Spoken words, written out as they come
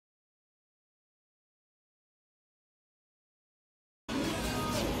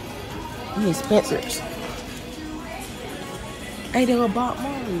need Spencer's. Ain't they gonna bought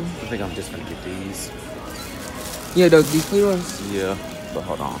more? I think I'm just gonna get these. Yeah, these clear ones? Yeah, but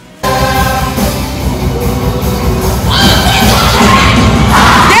hold on.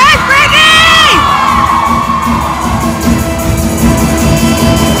 Yes, Brittany!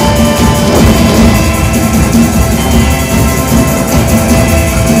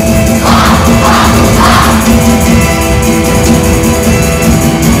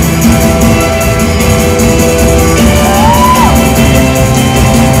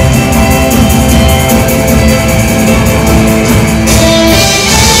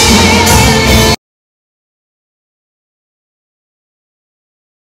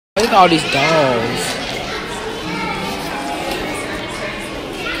 Look at all these dolls.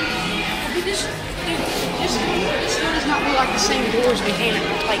 This does not look like the same doors we had,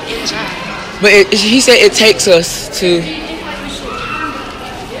 like inside. But he said it takes us to.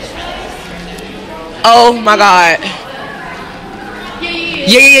 Oh my God.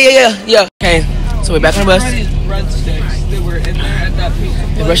 Yeah. Okay, so we're back on the bus.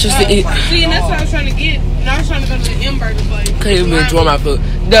 The rest is to eat. See, and that's what I was trying to get. And I was trying to go to the M-Burger place. Couldn't even enjoy my food.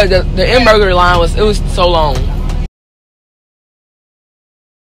 The M-Burger line was so long.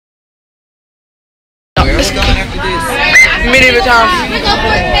 We're going after this. Medieval time.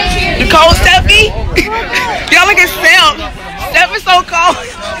 You cold, Steffi? Y'all look at Steph. Steph is so cold.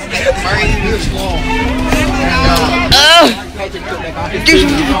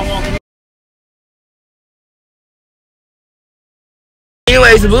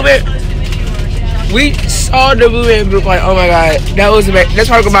 Anyways, the blueberry. We saw the blueberry group like, oh my God, that was amazing. That's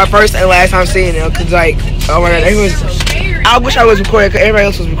probably my first and last time seeing them, cause like, oh my God, it was. I wish I was recording, cause everybody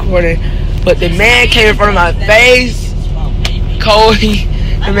else was recording, but the man came in front of my face. Cody,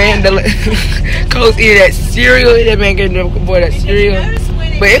 the man, Cody's eating that cereal. That man gave the boy that cereal,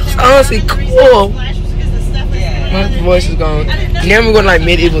 but it was honestly cool. My voice is gone. Now we're going to like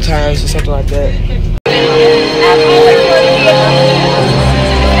medieval times or something like that.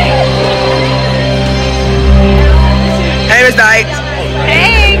 Hey, Miss Dyke.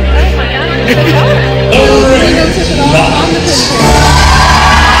 Hey!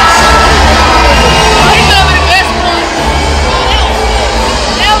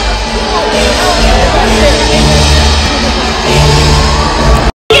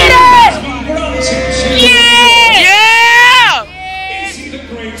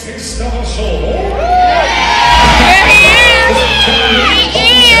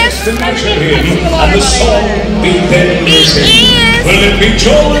 And the song we've been missing. Will it be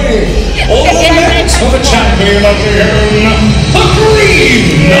joy or thanks for the champion of the earn, the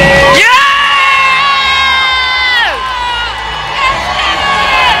green? Yeah!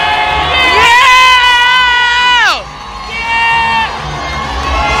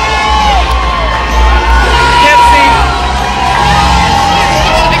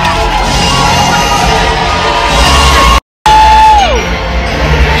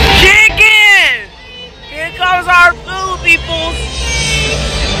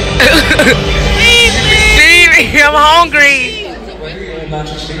 I'm hungry.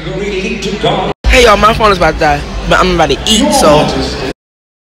 Hey y'all, my phone is about to die, but I'm about to eat, so.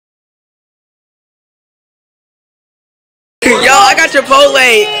 Yo, I got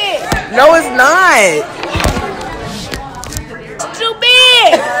Chipotle. No, it's not. It's too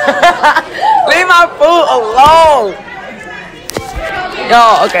big. Leave my food alone.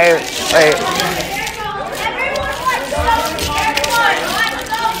 Yo, okay, wait.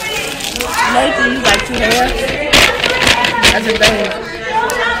 Nathan, you like 2 hair? That's a thing.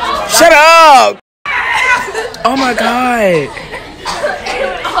 Shut up! Oh my God!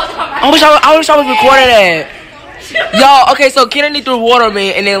 I wish I was recording that. Y'all, okay, so Kennedy threw water on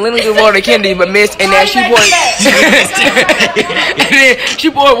me, and then Lily threw water to Kennedy, but missed, and then she poured. And then she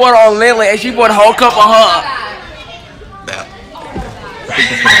poured water on Lily, and she poured a whole cup on her.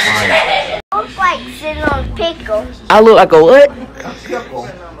 Looks like sitting on a pickle. I look like a what? A pickle.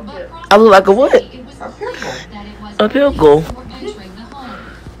 I look like a what? A pickle. A pickle.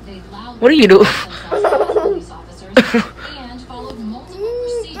 What do you do?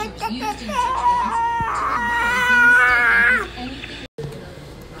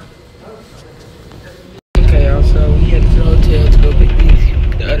 Okay, also we headed to the hotel to go pick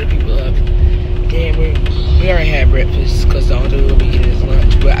the other people up. Damn, we already had breakfast because the only thing we'll be eating is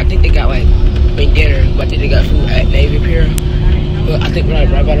lunch. But I think they got like dinner. But I think they got food at Navy Pier. But I think we're like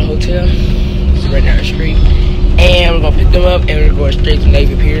right by the hotel. It's right down the street. And we're gonna pick them up and we're going straight to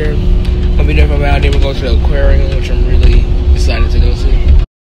Navy Pier. Gonna be there for about, then we're going to the aquarium, which I'm really excited to go to.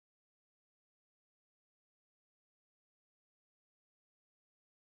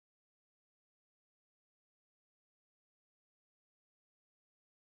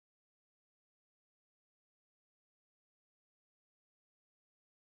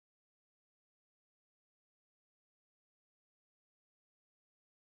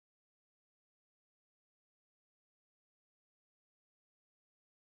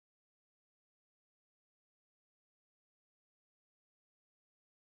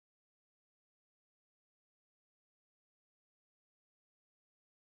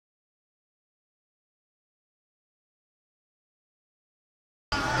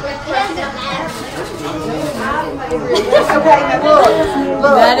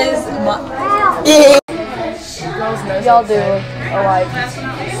 That is my... Y'all do like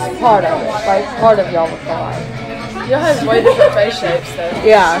part of it. Like part of y'all look alike. Y'all have way different face shapes though.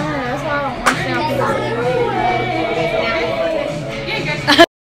 Yeah.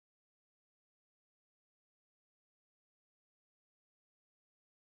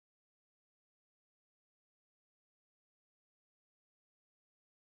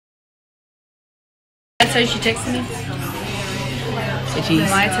 So she texted me. Say cheese.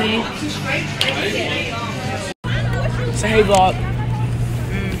 Lied to you. Say hey, vlog.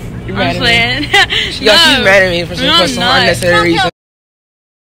 You mad at me? Yo, she's mad at me for some unnecessary reason.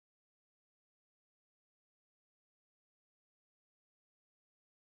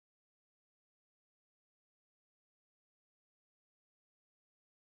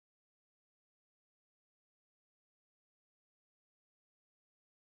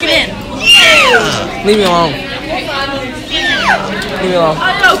 Leave me alone. Leave me alone.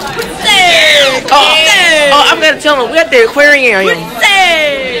 Oh, I'm gonna tell him. We at the aquarium.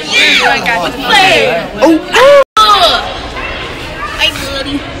 Oh. Hey,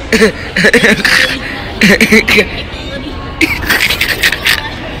 buddy.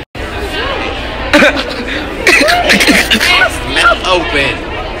 Mouth open.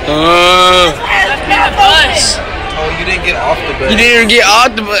 Oh, you didn't get off the bus. You didn't get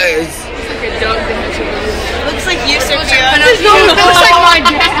off the bus. Looks like you, Sophia. Looks like my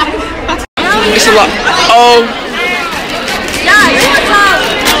dad. It's a lot. Oh.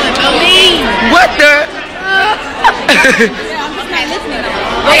 What the?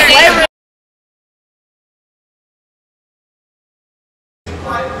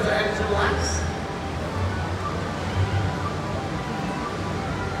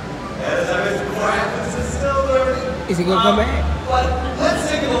 Is he gonna come back? Let's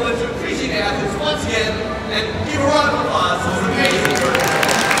take a moment to appreciate Athens once again and give a round of applause for this amazing work.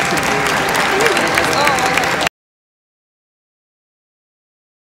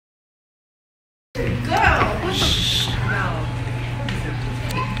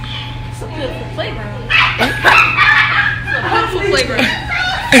 It's a beautiful playground. It's a beautiful playground.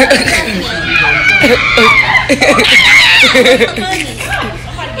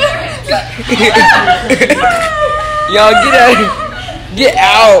 Y'all get out. Get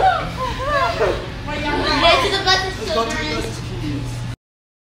out.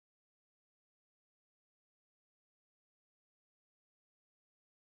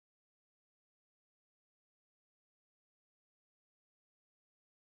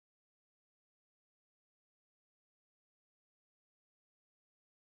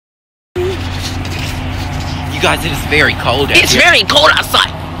 You guys, it is very cold out It's here. very cold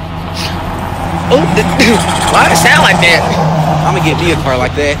outside. Oh, why does it sound like that? I'm gonna get me a car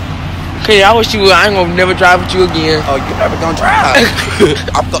like that. Okay, I wish you would. I ain't gonna never drive with you again. Oh, you're never gonna drive.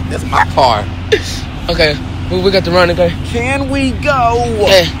 I thought that's my car. Okay, we got to run, okay? Can we go?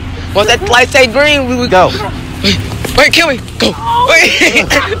 Okay. Once that light say green, we Go. Wait, can we? Go. Wait.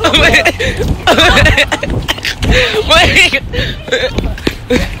 Wait.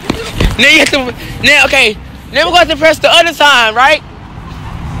 Now you have to. Now, okay. Now we're going to press the other sign, right?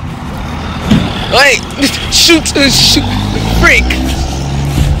 Wait. Shoot. Freak.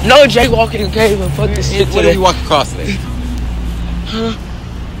 No jaywalking, okay? But fuck this shit What if today. we walk across it?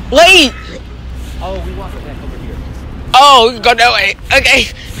 Wait. Oh, we walk back over here. Oh, we can go that way.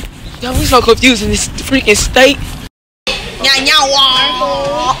 Okay. Yo, we so confused in this freaking state.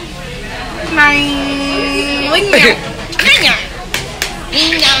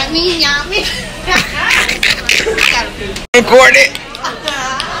 Record it.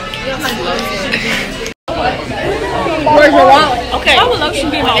 Where's your wallet? Okay. Why would lotion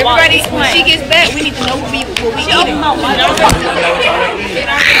be in my wallet? Everybody, when she gets back, we need to know what we eating.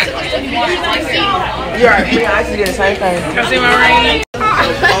 You're right. Me and Icy did the same thing. Can I see my ring?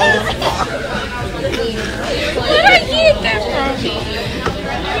 Where did I get that from?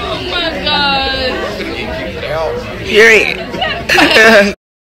 Oh my god. Period.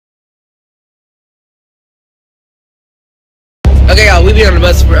 Okay, y'all, we been on the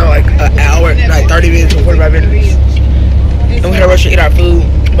bus for like an hour, like 30 minutes or 45 minutes. And we're gonna rush to eat our food.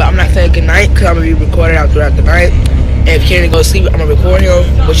 But I'm not saying goodnight because I'm gonna be recording out throughout the night. And if Kenny goes to sleep, I'm gonna record him.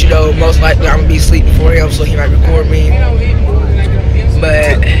 But you know, most likely I'm gonna be asleep before him, so he might record me.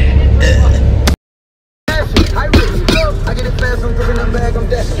 But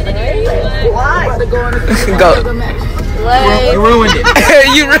go. Like, You ruined it.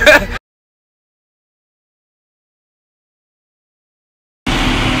 You